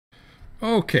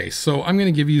Okay, so I'm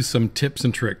going to give you some tips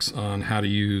and tricks on how to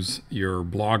use your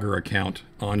Blogger account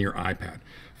on your iPad.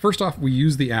 First off, we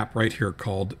use the app right here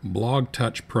called Blog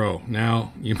Touch Pro.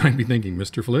 Now, you might be thinking,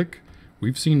 Mr. Flick,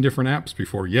 we've seen different apps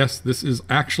before. Yes, this is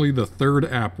actually the third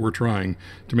app we're trying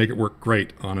to make it work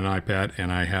great on an iPad,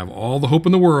 and I have all the hope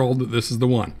in the world that this is the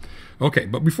one. Okay,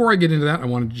 but before I get into that, I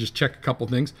wanted to just check a couple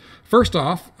things. First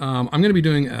off, I'm going to be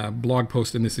doing a blog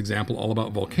post in this example all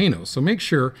about volcanoes. So make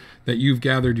sure that you've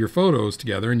gathered your photos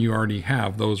together and you already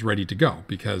have those ready to go,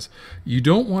 because you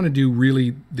don't want to do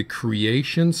really the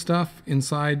creation stuff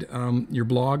inside your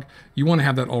blog. You want to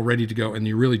have that all ready to go and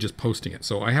you're really just posting it.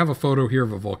 So I have a photo here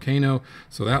of a volcano,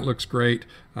 so that looks great.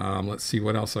 Let's see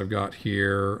what else I've got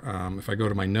here. If I go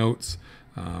to my notes,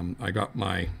 I got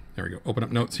my, there we go, open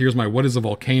up notes. Here's my what is a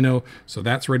volcano. So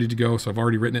that's ready to go. So I've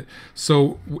already written it.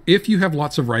 So if you have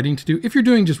lots of writing to do, if you're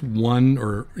doing just one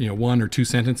or two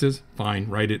sentences, fine,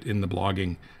 write it in the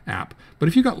blogging app. But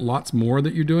if you've got lots more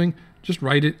that you're doing, just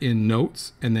write it in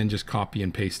notes and then just copy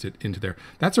and paste it into there.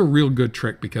 That's a real good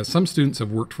trick, because some students have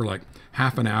worked for like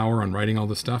half an hour on writing all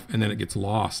this stuff and then it gets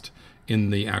lost in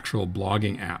the actual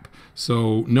blogging app.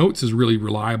 So Notes is really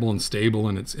reliable and stable,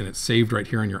 and it's saved right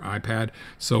here on your iPad.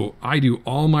 So I do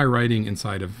all my writing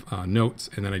inside of Notes,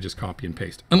 and then I just copy and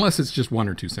paste, unless it's just one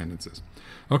or two sentences.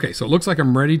 Okay, so it looks like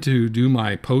I'm ready to do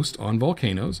my post on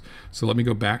volcanoes. So let me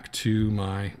go back to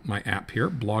my app here,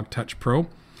 Blog Touch Pro.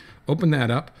 Open that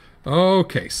up.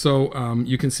 Okay, so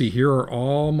you can see here are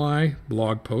all my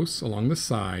blog posts along the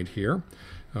side here.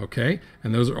 Okay,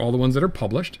 and those are all the ones that are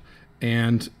published.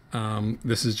 And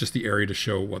this is just the area to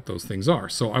show what those things are.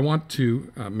 So I want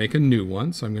to make a new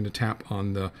one. So I'm going to tap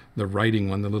on the writing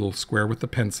one, the little square with the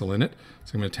pencil in it.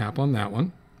 So I'm going to tap on that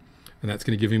one. And that's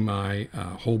going to give me my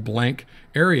whole blank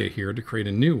area here to create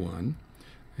a new one.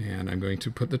 And I'm going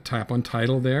to put the tap on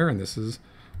title there. And this is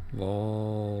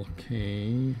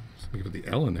volcano. So we put the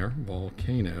L in there,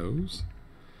 volcanoes.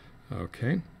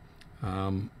 Okay.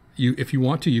 If you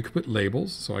want to, you could put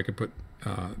labels. So I could put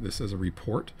this as a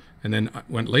report, and then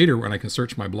later when I can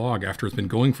search my blog after it's been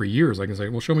going for years, I can say,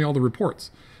 well, show me all the reports,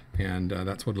 and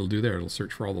that's what it'll do there. It'll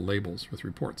search for all the labels with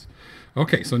reports.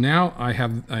 Okay, so now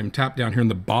I'm tapped down here in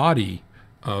the body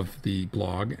of the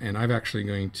blog, and I'm actually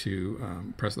going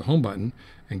to press the home button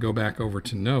and go back over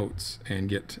to Notes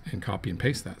and copy and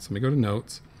paste that. So let me go to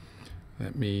Notes.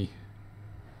 Let me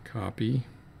copy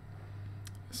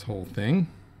this whole thing,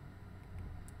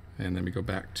 and then we go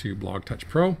back to Blog Touch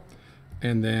Pro.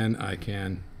 And then I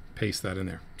can paste that in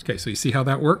there. Okay, so you see how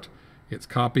that worked? It's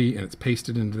copy and it's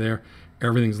pasted into there.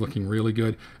 Everything's looking really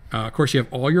good. Of course, you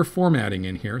have all your formatting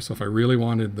in here. So if I really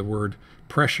wanted the word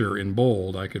pressure in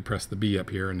bold, I could press the B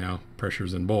up here, and now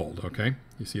pressure's in bold. Okay,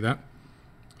 you see that?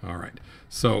 All right.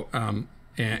 So,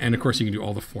 and of course, you can do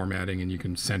all the formatting, and you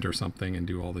can center something and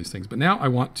do all these things. But now I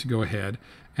want to go ahead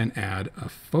and add a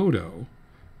photo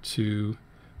to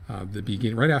the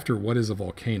beginning, right after what is a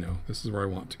volcano. This is where I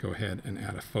want to go ahead and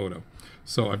add a photo.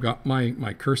 So I've got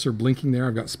my cursor blinking there.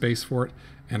 I've got space for it,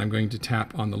 and I'm going to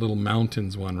tap on the little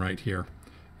mountains one right here,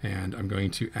 and I'm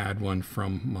going to add one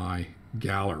from my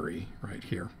gallery right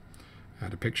here.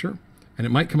 Add a picture, and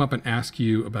it might come up and ask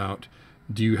you about,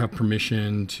 do you have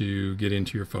permission to get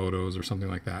into your photos or something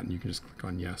like that, and you can just click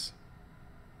on yes.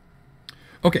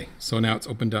 Okay, so now it's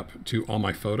opened up to all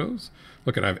my photos.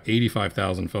 Look at, I have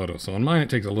 85,000 photos. So on mine, it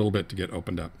takes a little bit to get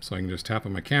opened up. So I can just tap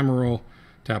on my camera roll,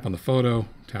 tap on the photo,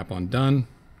 tap on done,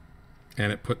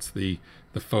 and it puts the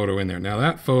photo in there. Now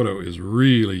that photo is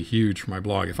really huge for my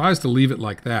blog. If I was to leave it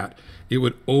like that, it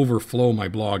would overflow my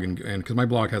blog, and because my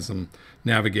blog has some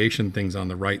navigation things on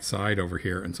the right side over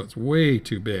here, and so it's way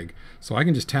too big. So I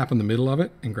can just tap in the middle of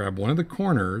it and grab one of the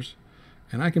corners,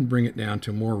 and I can bring it down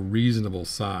to a more reasonable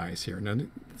size here. Now,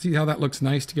 see how that looks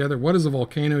nice together? What is a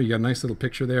volcano? You got a nice little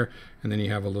picture there, and then you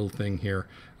have a little thing here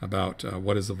about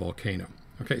what is a volcano.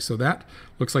 Okay, so that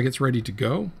looks like it's ready to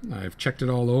go. I've checked it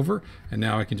all over, and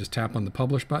now I can just tap on the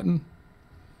publish button,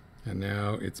 and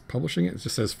now it's publishing it. It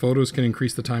just says photos can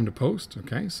increase the time to post.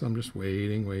 Okay, so I'm just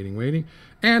waiting,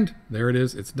 and there it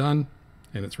is. It's done,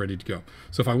 and it's ready to go.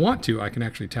 So if I want to, I can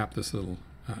actually tap this little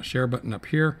share button up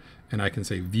here, and I can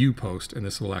say view post, and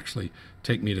this will actually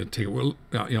take me to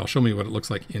show me what it looks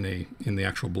like in the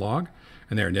actual blog.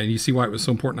 And there, now you see why it was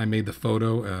so important I made the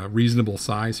photo a reasonable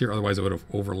size here, otherwise it would have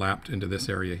overlapped into this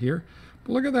area here.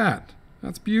 But look at that.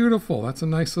 That's beautiful. That's a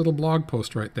nice little blog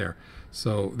post right there.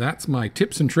 So that's my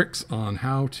tips and tricks on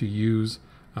how to use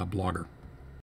Blogger.